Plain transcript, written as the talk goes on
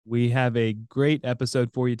We have a great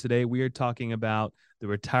episode for you today. We are talking about the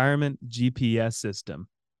retirement GPS system.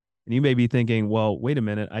 And you may be thinking, well, wait a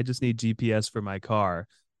minute, I just need GPS for my car.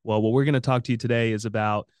 Well, what we're going to talk to you today is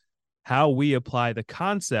about how we apply the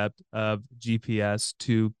concept of GPS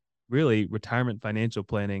to really retirement financial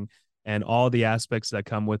planning and all the aspects that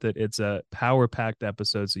come with it. It's a power packed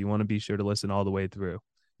episode, so you want to be sure to listen all the way through.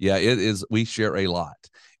 Yeah, it is. We share a lot.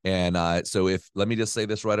 And so let me just say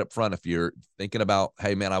this right up front. If you're thinking about,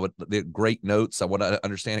 hey, man, great notes. I want to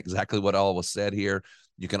understand exactly what all was said here.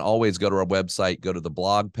 You can always go to our website, go to the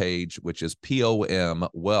blog page, which is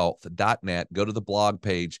pomwealth.net. Go to the blog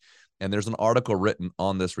page, and there's an article written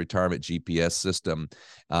on this retirement GPS system.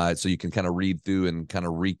 So you can kind of read through and kind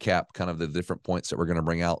of recap kind of the different points that we're going to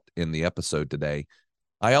bring out in the episode today.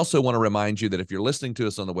 I also want to remind you that if you're listening to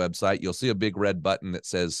us on the website, you'll see a big red button that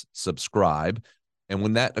says subscribe. And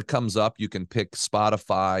when that comes up, you can pick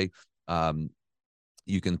Spotify,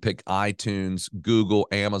 you can pick iTunes, Google,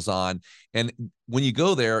 Amazon. And when you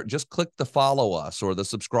go there, just click the follow us or the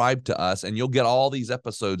subscribe to us, and you'll get all these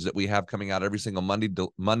episodes that we have coming out every single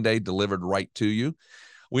Monday delivered right to you.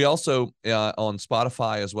 We also, on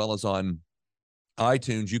Spotify as well as on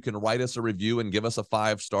iTunes, you can write us a review and give us a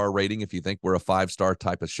 5-star rating if you think we're a 5-star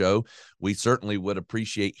type of show. We certainly would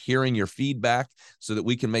appreciate hearing your feedback so that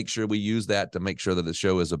we can make sure we use that to make sure that the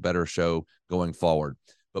show is a better show going forward.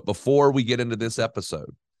 But before we get into this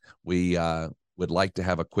episode, we would like to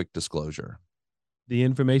have a quick disclosure. The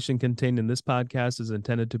information contained in this podcast is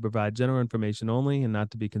intended to provide general information only and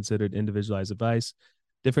not to be considered individualized advice.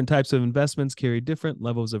 Different types of investments carry different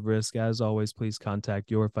levels of risk. As always, please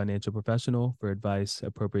contact your financial professional for advice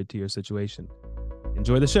appropriate to your situation.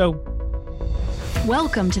 Enjoy the show.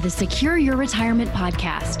 Welcome to the Secure Your Retirement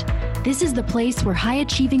podcast. This is the place where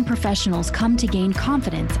high-achieving professionals come to gain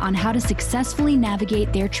confidence on how to successfully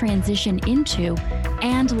navigate their transition into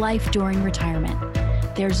and life during retirement.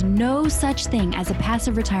 There's no such thing as a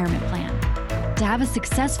passive retirement plan. To have a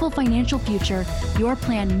successful financial future, your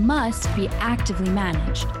plan must be actively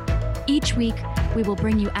managed. Each week, we will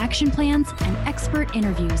bring you action plans and expert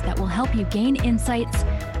interviews that will help you gain insights,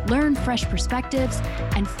 learn fresh perspectives,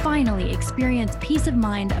 and finally experience peace of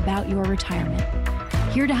mind about your retirement.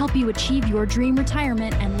 Here to help you achieve your dream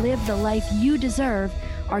retirement and live the life you deserve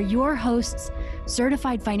are your hosts,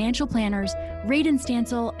 certified financial planners, Radon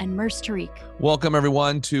Stansel and Murs Tariq. Welcome,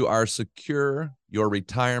 everyone, to our Secure Your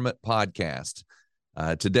Retirement podcast.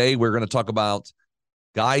 Today, we're going to talk about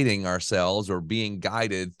guiding ourselves or being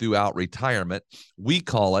guided throughout retirement. We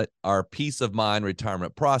call it our peace of mind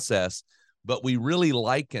retirement process, but we really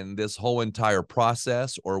liken this whole entire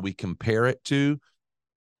process, or we compare it to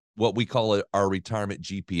what we call it our retirement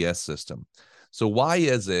GPS system. So why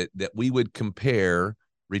is it that we would compare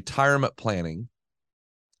retirement planning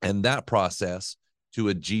and that process to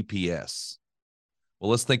a GPS? Well,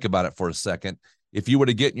 let's think about it for a second. If you were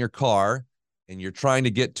to get in your car and you're trying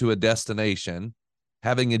to get to a destination,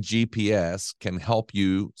 having a GPS can help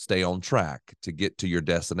you stay on track to get to your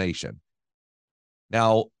destination.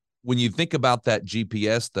 Now, when you think about that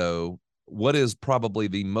GPS, though, what is probably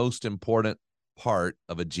the most important part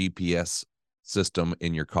of a GPS system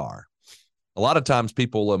in your car? A lot of times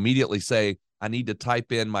people will immediately say, I need to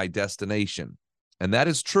type in my destination. And that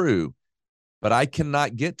is true, but I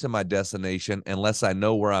cannot get to my destination unless I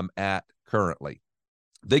know where I'm at currently.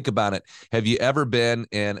 Think about it. Have you ever been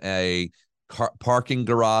in a parking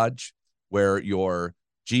garage where your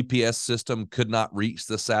GPS system could not reach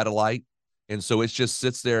the satellite? And so it just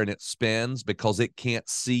sits there and it spins because it can't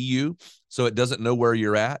see you. So it doesn't know where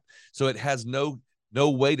you're at. So it has no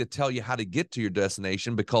way to tell you how to get to your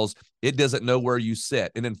destination because it doesn't know where you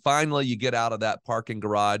sit. And then finally you get out of that parking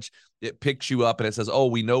garage, it picks you up and it says, oh,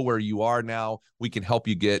 we know where you are now. We can help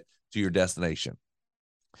you get to your destination.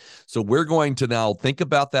 So we're going to now think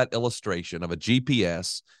about that illustration of a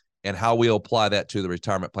GPS and how we'll apply that to the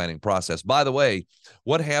retirement planning process. By the way,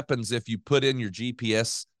 what happens if you put in your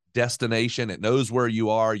GPS destination? It knows where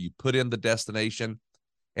you are. You put in the destination,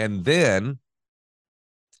 and then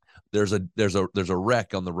there's a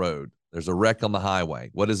wreck on the road. There's a wreck on the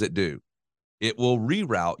highway. What does it do? It will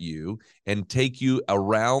reroute you and take you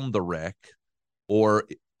around the wreck, or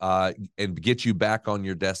and get you back on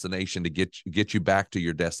your destination to get you back to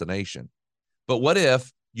your destination. But what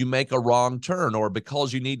if you make a wrong turn, or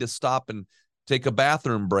because you need to stop and take a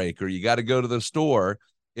bathroom break, or you got to go to the store?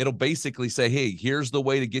 It'll basically say, hey, here's the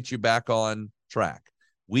way to get you back on track.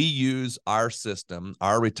 We use our system,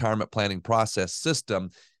 our retirement planning process system.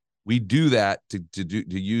 We do that to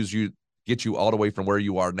get you all the way from where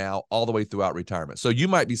you are now, all the way throughout retirement. So you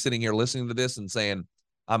might be sitting here listening to this and saying,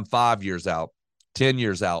 I'm 5 years out, 10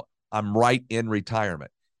 years out, I'm right in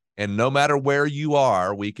retirement. And no matter where you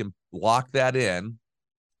are, we can lock that in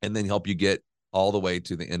and then help you get all the way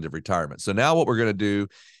to the end of retirement. So now what we're going to do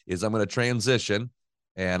is I'm going to transition,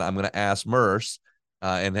 and I'm going to ask Merce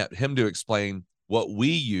and have him to explain what we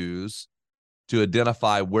use to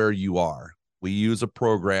identify where you are. We use a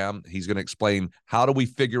program. He's going to explain how do we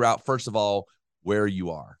figure out, first of all, where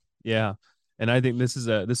you are. Yeah. And I think this is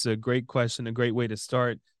a great question, a great way to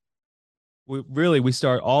start. We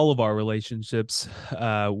start all of our relationships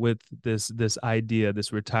with this idea,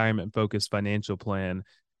 this retirement focused financial plan.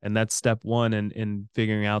 And that's step one in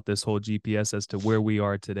figuring out this whole GPS as to where we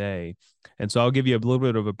are today. And so I'll give you a little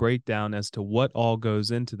bit of a breakdown as to what all goes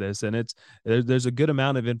into this. And there's a good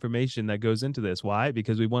amount of information that goes into this. Why?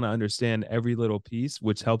 Because we want to understand every little piece,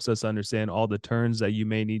 which helps us understand all the turns that you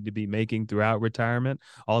may need to be making throughout retirement,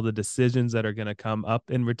 all the decisions that are going to come up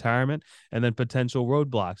in retirement, and then potential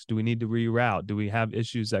roadblocks. Do we need to reroute? Do we have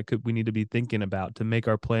issues that we need to be thinking about to make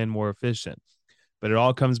our plan more efficient? But it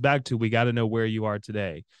all comes back to, we got to know where you are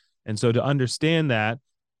today. And so to understand that,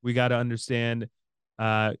 we got to understand,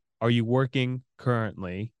 are you working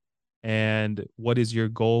currently? And what is your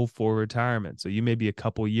goal for retirement? So you may be a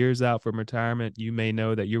couple years out from retirement. You may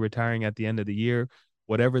know that you're retiring at the end of the year.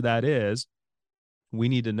 Whatever that is, we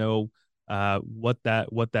need to know what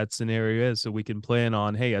that scenario is, so we can plan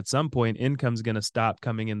on, hey, at some point income's going to stop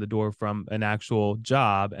coming in the door from an actual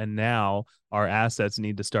job, and now our assets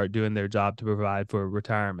need to start doing their job to provide for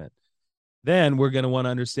retirement. Then we're going to want to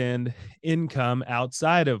understand income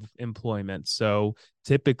outside of employment. So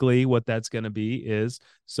typically what that's going to be is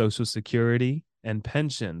Social Security and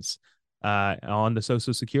pensions. On the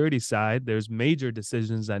Social Security side, there's major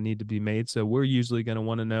decisions that need to be made. So we're usually going to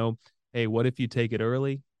want to know, hey, what if you take it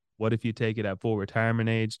early? What if you take it at full retirement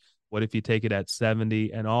age? What if you take it at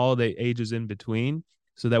 70, and all the ages in between,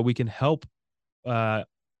 so that we can help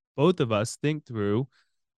both of us think through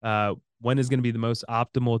when is going to be the most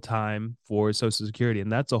optimal time for Social Security.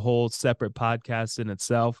 And that's a whole separate podcast in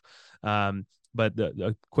itself. But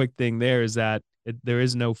the quick thing there is that there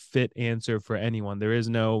is no fit answer for anyone. There is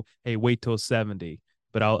no, hey, wait till 70.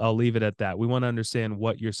 But I'll leave it at that. We want to understand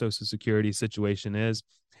what your Social Security situation is.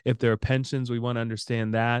 If there are pensions, we want to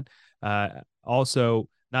understand that. Also,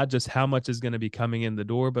 not just how much is going to be coming in the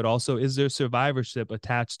door, but also, is there survivorship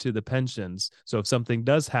attached to the pensions? So if something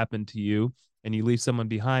does happen to you and you leave someone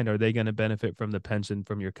behind, are they going to benefit from the pension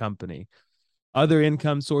from your company? Other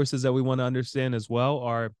income sources that we want to understand as well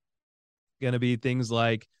are going to be things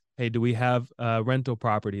like, hey, do we have rental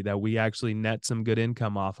property that we actually net some good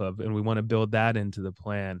income off of, and we want to build that into the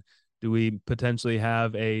plan? Do we potentially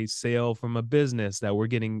have a sale from a business that we're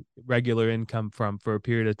getting regular income from for a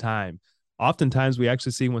period of time? Oftentimes we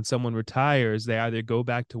actually see when someone retires, they either go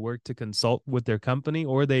back to work to consult with their company,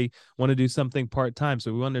 or they want to do something part-time. So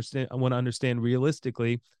I want to understand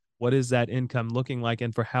realistically, what is that income looking like,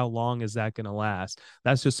 and for how long is that going to last?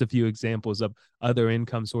 That's just a few examples of other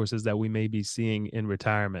income sources that we may be seeing in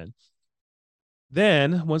retirement.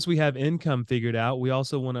 Then once we have income figured out, we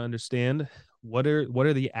also want to understand what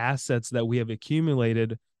are the assets that we have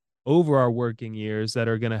accumulated over our working years that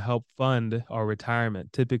are going to help fund our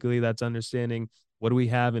retirement. Typically, that's understanding, what do we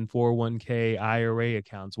have in 401k IRA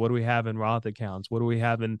accounts? What do we have in Roth accounts? What do we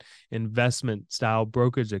have in investment style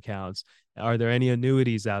brokerage accounts? Are there any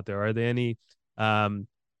annuities out there? Are there any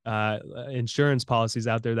insurance policies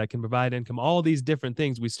out there that can provide income? All these different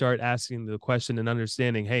things, we start asking the question and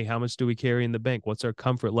understanding, hey, how much do we carry in the bank? What's our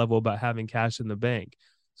comfort level about having cash in the bank?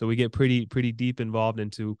 So we get pretty deep involved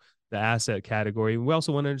into the asset category. We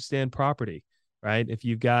also want to understand property, right? If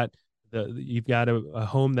you've got a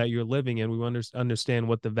home that you're living in, we want to understand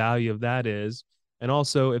what the value of that is. And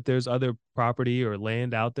also, if there's other property or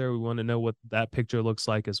land out there, we want to know what that picture looks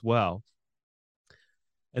like as well.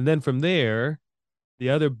 And then from there, the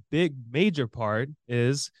other big major part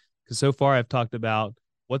is, because so far I've talked about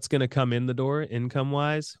what's going to come in the door income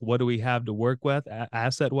wise, what do we have to work with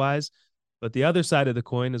asset wise, but the other side of the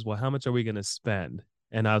coin is, well, how much are we going to spend?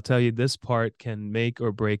 And I'll tell you, this part can make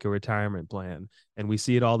or break a retirement plan. And we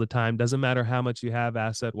see it all the time. Doesn't matter how much you have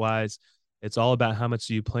asset wise. It's all about how much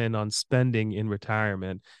you plan on spending in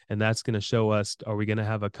retirement. And that's going to show us, are we going to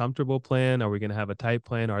have a comfortable plan? Are we going to have a tight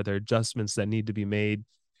plan? Are there adjustments that need to be made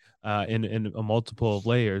in a multiple of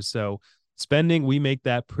layers? So spending, we make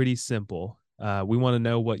that pretty simple. We want to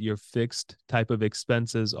know what your fixed type of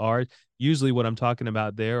expenses are. Usually what I'm talking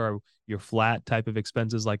about there are your flat type of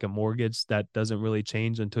expenses, like a mortgage that doesn't really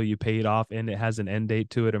change until you pay it off and it has an end date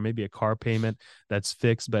to it, or maybe a car payment that's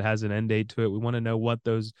fixed but has an end date to it. We want to know what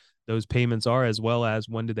those payments are, as well as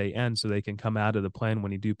when do they end, so they can come out of the plan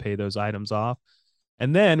when you do pay those items off.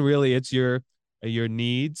 And then really it's your your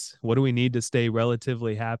needs. What do we need to stay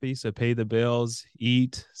relatively happy? So pay the bills,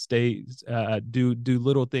 eat, stay, do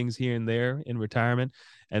little things here and there in retirement.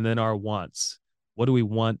 And then our wants. What do we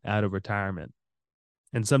want out of retirement?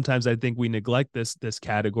 And sometimes I think we neglect this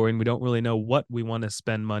category, and we don't really know what we want to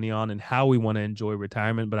spend money on and how we want to enjoy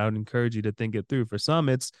retirement. But I would encourage you to think it through. For some,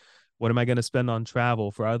 it's what am I going to spend on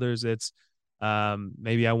travel? For others, it's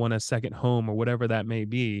maybe I want a second home or whatever that may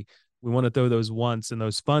be. We want to throw those wants and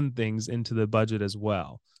those fun things into the budget as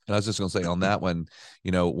well. And I was just going to say on that one,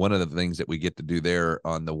 one of the things that we get to do there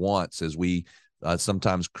on the wants is we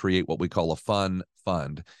sometimes create what we call a fun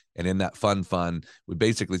fund. And in that fun fund, we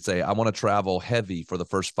basically say, I want to travel heavy for the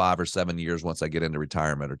first 5 or 7 years once I get into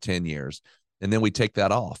retirement, or 10 years. And then we take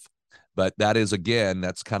that off. But that is, again,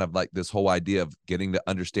 that's kind of like this whole idea of getting to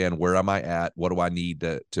understand, where am I at? What do I need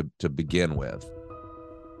to begin with?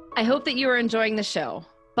 I hope that you are enjoying the show.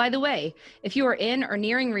 By the way, if you are in or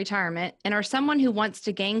nearing retirement and are someone who wants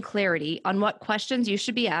to gain clarity on what questions you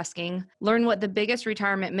should be asking, learn what the biggest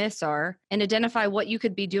retirement myths are, and identify what you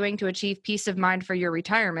could be doing to achieve peace of mind for your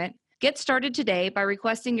retirement, get started today by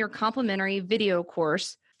requesting your complimentary video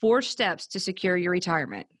course, 4 Steps to Secure Your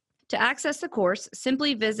Retirement. To access the course,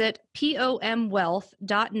 simply visit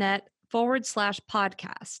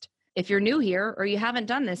pomwealth.net/podcast. If you're new here or you haven't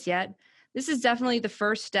done this yet, this is definitely the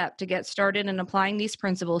first step to get started in applying these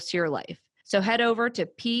principles to your life. So head over to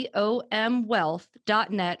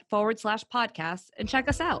pomwealth.net/podcast and check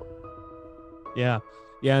us out. Yeah.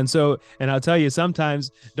 Yeah. And I'll tell you, sometimes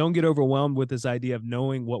don't get overwhelmed with this idea of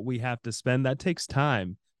knowing what we have to spend. That takes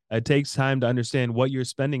time. It takes time to understand what you're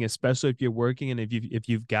spending, especially if you're working and if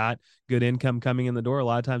you've got good income coming in the door. A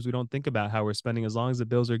lot of times we don't think about how we're spending. As long as the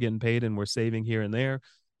bills are getting paid and we're saving here and there,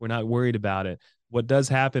 we're not worried about it. What does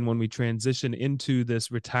happen when we transition into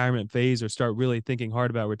this retirement phase or start really thinking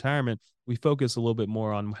hard about retirement, we focus a little bit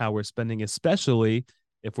more on how we're spending, especially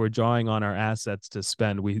if we're drawing on our assets to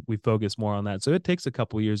spend. We focus more on that. So it takes a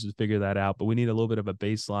couple of years to figure that out, but we need a little bit of a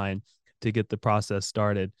baseline to get the process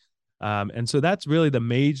started. And so that's really the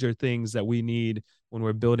major things that we need when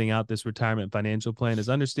we're building out this retirement financial plan, is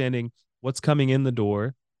understanding what's coming in the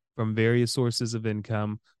door from various sources of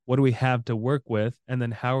income. What do we have to work with? And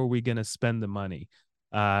then how are we going to spend the money?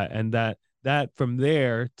 And that from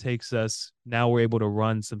there takes us, now we're able to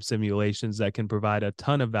run some simulations that can provide a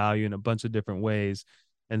ton of value in a bunch of different ways.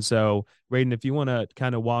 And so, Radon, if you want to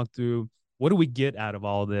kind of walk through, what do we get out of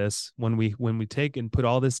all this when we take and put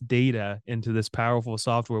all this data into this powerful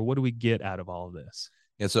software? What do we get out of all of this?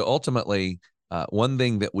 And so ultimately, one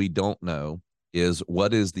thing that we don't know is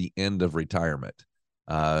what is the end of retirement.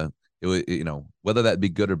 Whether that be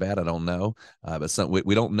good or bad, I don't know. But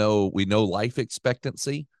we don't know. We know life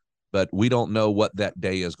expectancy, but we don't know what that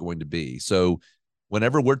day is going to be. So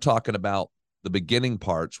whenever we're talking about the beginning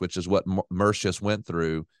parts, which is what Merce just went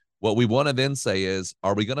through, what we want to then say is,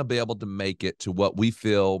 are we going to be able to make it to what we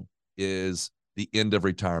feel is the end of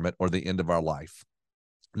retirement or the end of our life?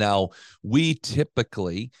 Now, we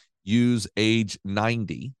typically use age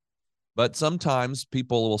 90. But sometimes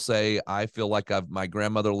people will say, I feel like my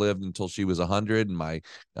grandmother lived until she was 100, and my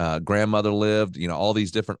grandmother lived, all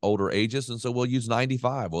these different older ages. And so we'll use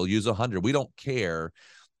 95, we'll use 100. We don't care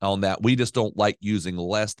on that. We just don't like using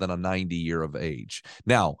less than a 90 year of age.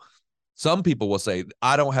 Now, some people will say,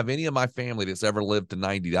 I don't have any of my family that's ever lived to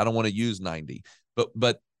 90. I don't want to use 90.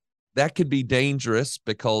 But that could be dangerous,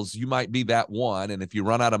 because you might be that one. And if you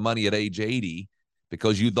run out of money at age 80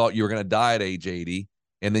 because you thought you were going to die at age 80,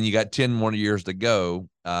 and then you got 10 more years to go,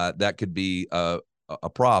 that could be a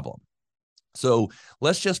problem. So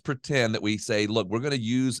let's just pretend that we say, look, we're going to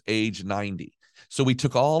use age 90. So we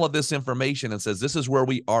took all of this information and says, this is where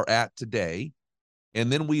we are at today.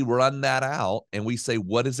 And then we run that out and we say,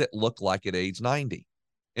 what does it look like at age 90?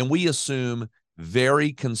 And we assume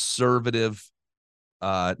very conservative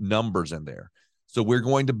numbers in there. So we're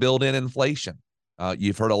going to build in inflation.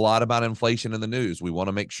 You've heard a lot about inflation in the news. We want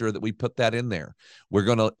to make sure that we put that in there. We're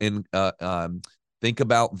going to think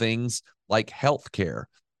about things like healthcare.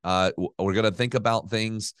 We're going to think about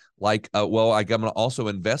things like, I'm going to also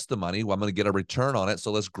invest the money. Well, I'm going to get a return on it.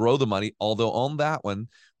 So let's grow the money. Although on that one,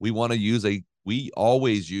 we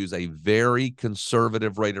always use a very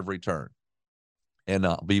conservative rate of return. And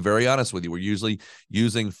I'll be very honest with you, we're usually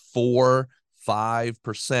using 4-5%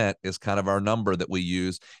 is kind of our number that we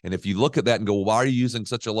use. And if you look at that and go, why are you using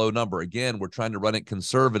such a low number? Again, we're trying to run it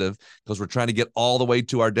conservative because we're trying to get all the way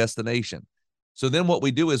to our destination. So then what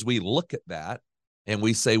we do is we look at that and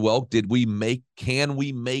we say, well, can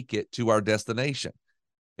we make it to our destination?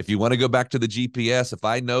 If you want to go back to the GPS, if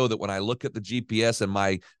I know that when I look at the GPS and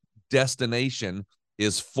my destination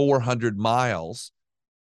is 400 miles,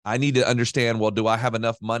 I need to understand, well, do I have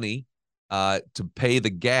enough money to pay the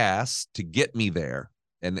gas to get me there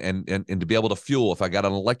and to be able to fuel? If I got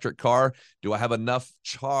an electric car, do I have enough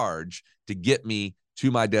charge to get me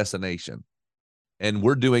to my destination? And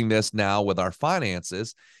we're doing this now with our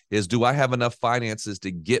finances, is do I have enough finances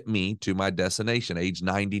to get me to my destination, age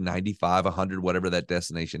 90, 95, 100, whatever that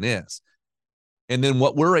destination is? And then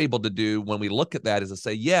what we're able to do when we look at that is to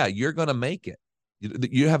say, yeah, you're going to make it.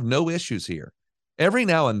 You have no issues here. Every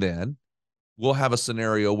now and then we'll have a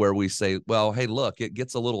scenario where we say, well, hey, look, it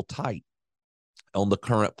gets a little tight on the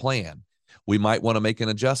current plan. We might want to make an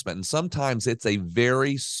adjustment. And sometimes it's a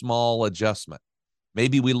very small adjustment.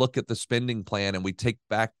 Maybe we look at the spending plan and we take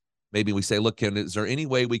back, maybe we say, look, Ken, is there any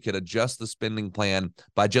way we could adjust the spending plan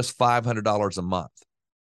by just $500 a month?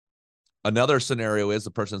 Another scenario is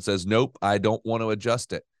the person says, nope, I don't want to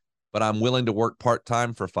adjust it, but I'm willing to work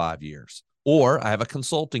part-time for 5 years. Or I have a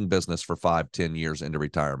consulting business for 5-10 years into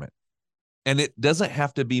retirement. And it doesn't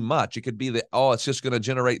have to be much. It could be that, oh, it's just going to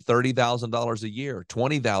generate $30,000 a year,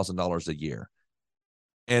 $20,000 a year.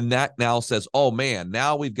 And that now says, oh, man,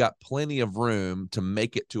 now we've got plenty of room to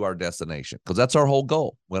make it to our destination, because that's our whole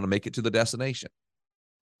goal. We want to make it to the destination.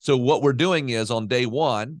 So what we're doing is on day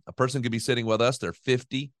one, a person could be sitting with us. They're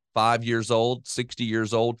 55 years old, 60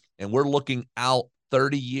 years old, and we're looking out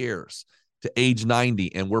 30 years to age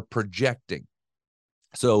 90, and we're projecting.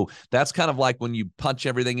 So that's kind of like when you punch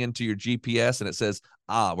everything into your GPS and it says,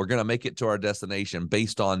 we're going to make it to our destination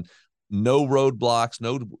based on no roadblocks,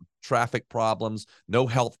 no traffic problems, no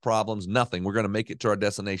health problems, nothing. We're going to make it to our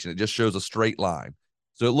destination. It just shows a straight line.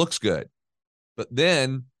 So it looks good. But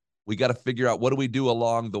then we got to figure out, what do we do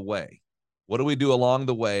along the way? What do we do along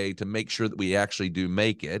the way to make sure that we actually do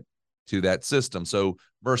make it to that system? So,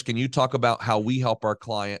 Merce, can you talk about how we help our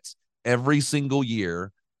clients every single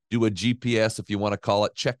year do a GPS, if you want to call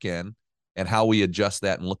it, check-in, and how we adjust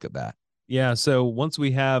that and look at that? Yeah. So once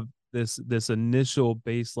we have this initial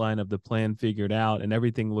baseline of the plan figured out and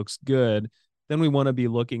everything looks good, then we want to be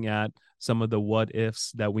looking at some of the what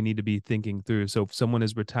ifs that we need to be thinking through. So if someone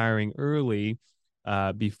is retiring early,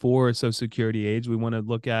 before Social Security age, we want to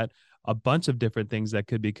look at a bunch of different things that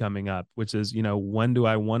could be coming up, which is, when do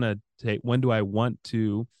I want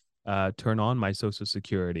to turn on my Social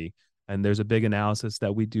Security? And there's a big analysis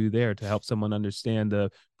that we do there to help someone understand the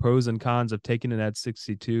pros and cons of taking it at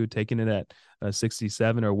 62, taking it at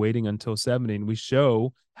 67, or waiting until 70. And we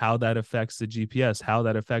show how that affects the GPS, how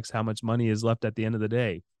that affects how much money is left at the end of the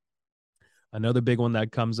day. Another big one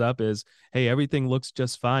that comes up is, hey, everything looks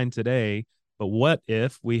just fine today, but what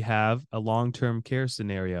if we have a long-term care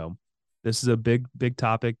scenario? This is a big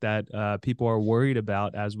topic that people are worried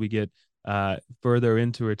about as we get further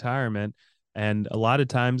into retirement. And a lot of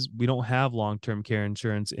times we don't have long-term care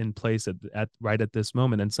insurance in place right at this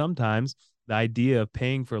moment. And sometimes the idea of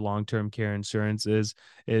paying for long-term care insurance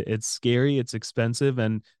it's scary, it's expensive.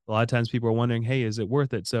 And a lot of times people are wondering, hey, is it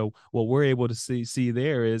worth it? So what we're able to see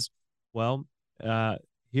there is, well,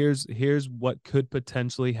 here's what could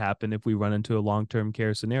potentially happen if we run into a long-term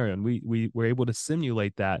care scenario. And we were able to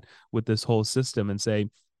simulate that with this whole system and say,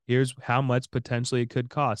 here's how much potentially it could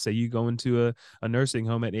cost. Say you go into a nursing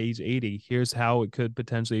home at age 80. Here's how it could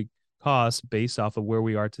potentially cost based off of where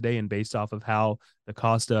we are today and based off of how the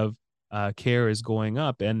cost of care is going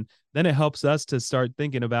up. And then it helps us to start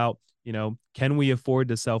thinking about, can we afford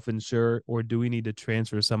to self-insure, or do we need to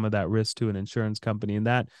transfer some of that risk to an insurance company? And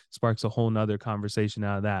that sparks a whole nother conversation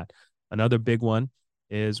out of that. Another big one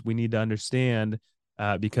is we need to understand,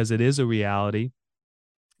 because it is a reality,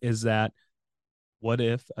 is that what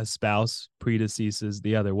if a spouse predeceases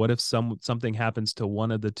the other? What if something happens to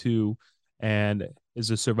one of the two, and is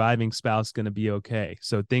the surviving spouse going to be okay?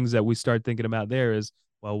 So things that we start thinking about there is,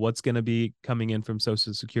 well, what's going to be coming in from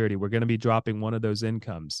Social Security? We're going to be dropping one of those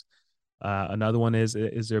incomes. Another one is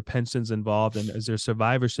there pensions involved, and is there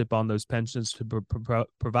survivorship on those pensions to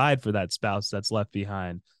provide for that spouse that's left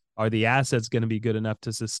behind? Are the assets going to be good enough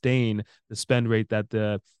to sustain the spend rate that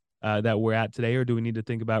that we're at today, or do we need to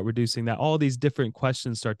think about reducing that? All these different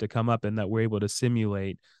questions start to come up, and that we're able to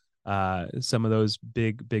simulate some of those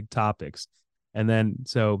big topics. And then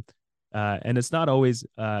and it's not always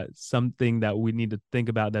something that we need to think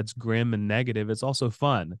about that's grim and negative. It's also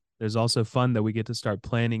fun. There's also fun that we get to start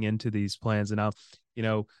planning into these plans. And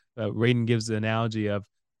now, Radon gives the analogy of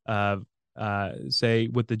say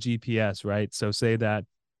with the GPS, right? So say that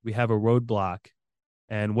we have a roadblock,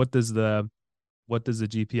 and what does the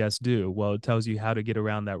GPS do? Well, it tells you how to get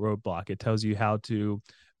around that roadblock. It tells you how to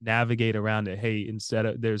navigate around it. Hey, instead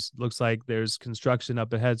of looks like there's construction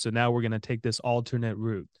up ahead, so now we're going to take this alternate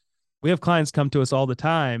route. We have clients come to us all the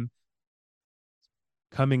time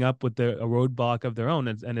coming up with a roadblock of their own.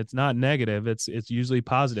 And it's not negative. It's usually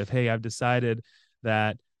positive. Hey, I've decided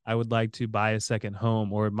that I would like to buy a second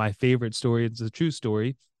home. Or my favorite story, it's a true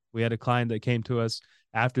story. We had a client that came to us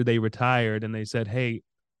after they retired and they said, hey,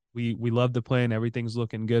 we love the plan. Everything's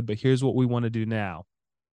looking good, but here's what we want to do now.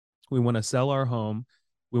 We want to sell our home.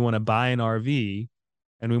 We want to buy an RV,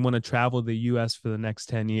 and we want to travel the US for the next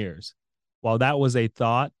 10 years. While that was a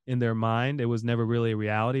thought in their mind, it was never really a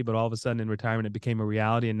reality, but all of a sudden in retirement, it became a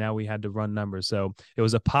reality. And now we had to run numbers. So it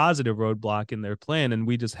was a positive roadblock in their plan. And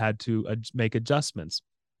we just had to make adjustments.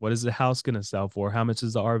 What is the house going to sell for? How much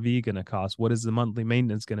is the RV going to cost? What is the monthly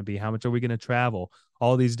maintenance going to be? How much are we going to travel?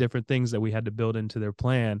 All these different things that we had to build into their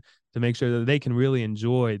plan to make sure that they can really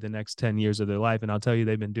enjoy the next 10 years of their life. And I'll tell you,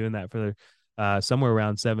 they've been doing that for somewhere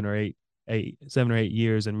around 7 or 8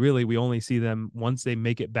 years. And really, we only see them once they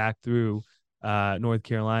make it back through North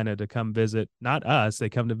Carolina to come visit, not us. They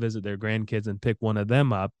come to visit their grandkids and pick one of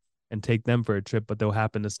them up and take them for a trip, but they'll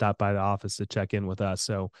happen to stop by the office to check in with us.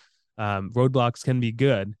 So roadblocks can be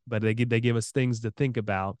good, but they give us things to think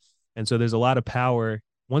about. And so there's a lot of power.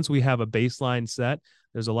 Once we have a baseline set,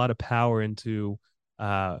 there's a lot of power into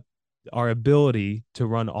our ability to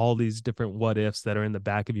run all these different what ifs that are in the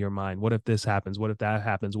back of your mind. What if this happens? What if that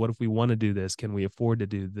happens? What if we want to do this? Can we afford to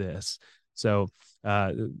do this? So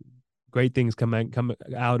great things come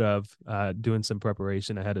out of doing some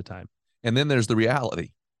preparation ahead of time. And then there's the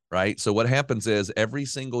reality, right? So what happens is every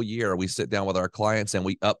single year we sit down with our clients and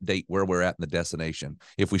we update where we're at in the destination.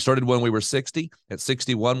 If we started when we were 60, at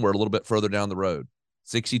 61, we're a little bit further down the road.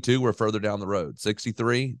 62, we're further down the road.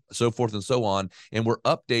 63, so forth and so on. And we're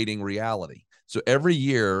updating reality. So every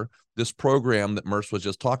year, this program that Merce was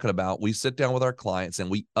just talking about, we sit down with our clients and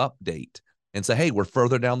we update and say, hey, we're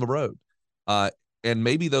further down the road. And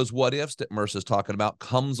maybe those what ifs that Merce is talking about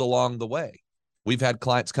comes along the way. We've had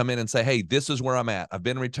clients come in and say, hey, this is where I'm at. I've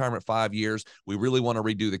been in retirement 5 years. We really want to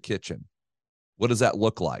redo the kitchen. What does that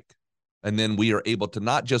look like? And then we are able to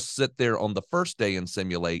not just sit there on the first day and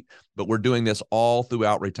simulate, but we're doing this all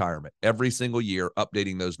throughout retirement, every single year,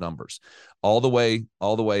 updating those numbers all the way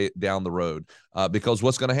down the road. Because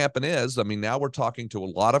what's going to happen is, now we're talking to a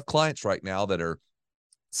lot of clients right now that are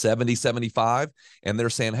 70, 75, and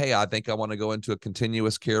they're saying, hey, I think I want to go into a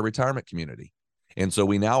continuous care retirement community. And so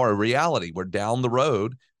we now are a reality. We're down the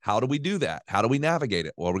road. How do we do that? How do we navigate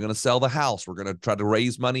it? Well, we're going to sell the house. We're going to try to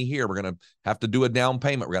raise money here. We're going to have to do a down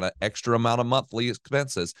payment. We're going to extra amount of monthly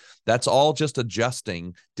expenses. That's all just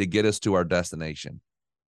adjusting to get us to our destination.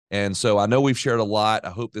 And so I know we've shared a lot. I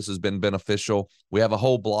hope this has been beneficial. We have a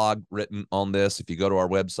whole blog written on this. If you go to our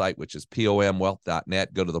website, which is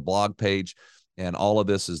pomwealth.net, go to the blog page, and all of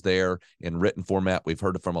this is there in written format. We've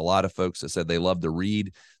heard from a lot of folks that said they love to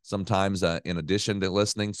read sometimes in addition to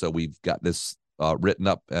listening. So we've got this written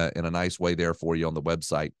up in a nice way there for you on the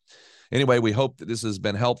website. Anyway, we hope that this has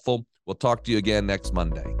been helpful. We'll talk to you again next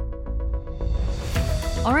Monday.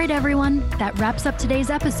 All right, everyone, that wraps up today's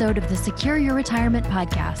episode of the Secure Your Retirement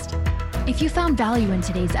podcast. If you found value in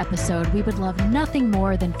today's episode, we would love nothing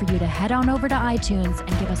more than for you to head on over to iTunes and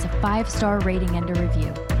give us a 5-star rating and a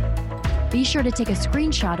review. Be sure to take a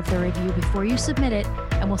screenshot of the review before you submit it,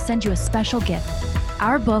 and we'll send you a special gift,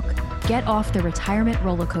 our book, Get Off the Retirement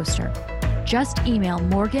Roller Coaster. Just email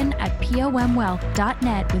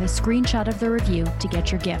morgan@pomwealth.net with a screenshot of the review to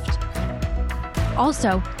get your gift.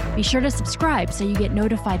 Also, be sure to subscribe so you get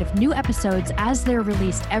notified of new episodes as they're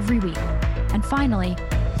released every week. And finally,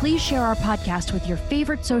 please share our podcast with your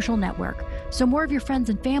favorite social network so more of your friends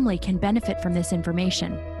and family can benefit from this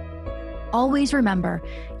information. Always remember,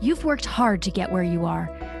 you've worked hard to get where you are,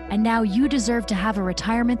 and now you deserve to have a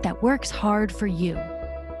retirement that works hard for you.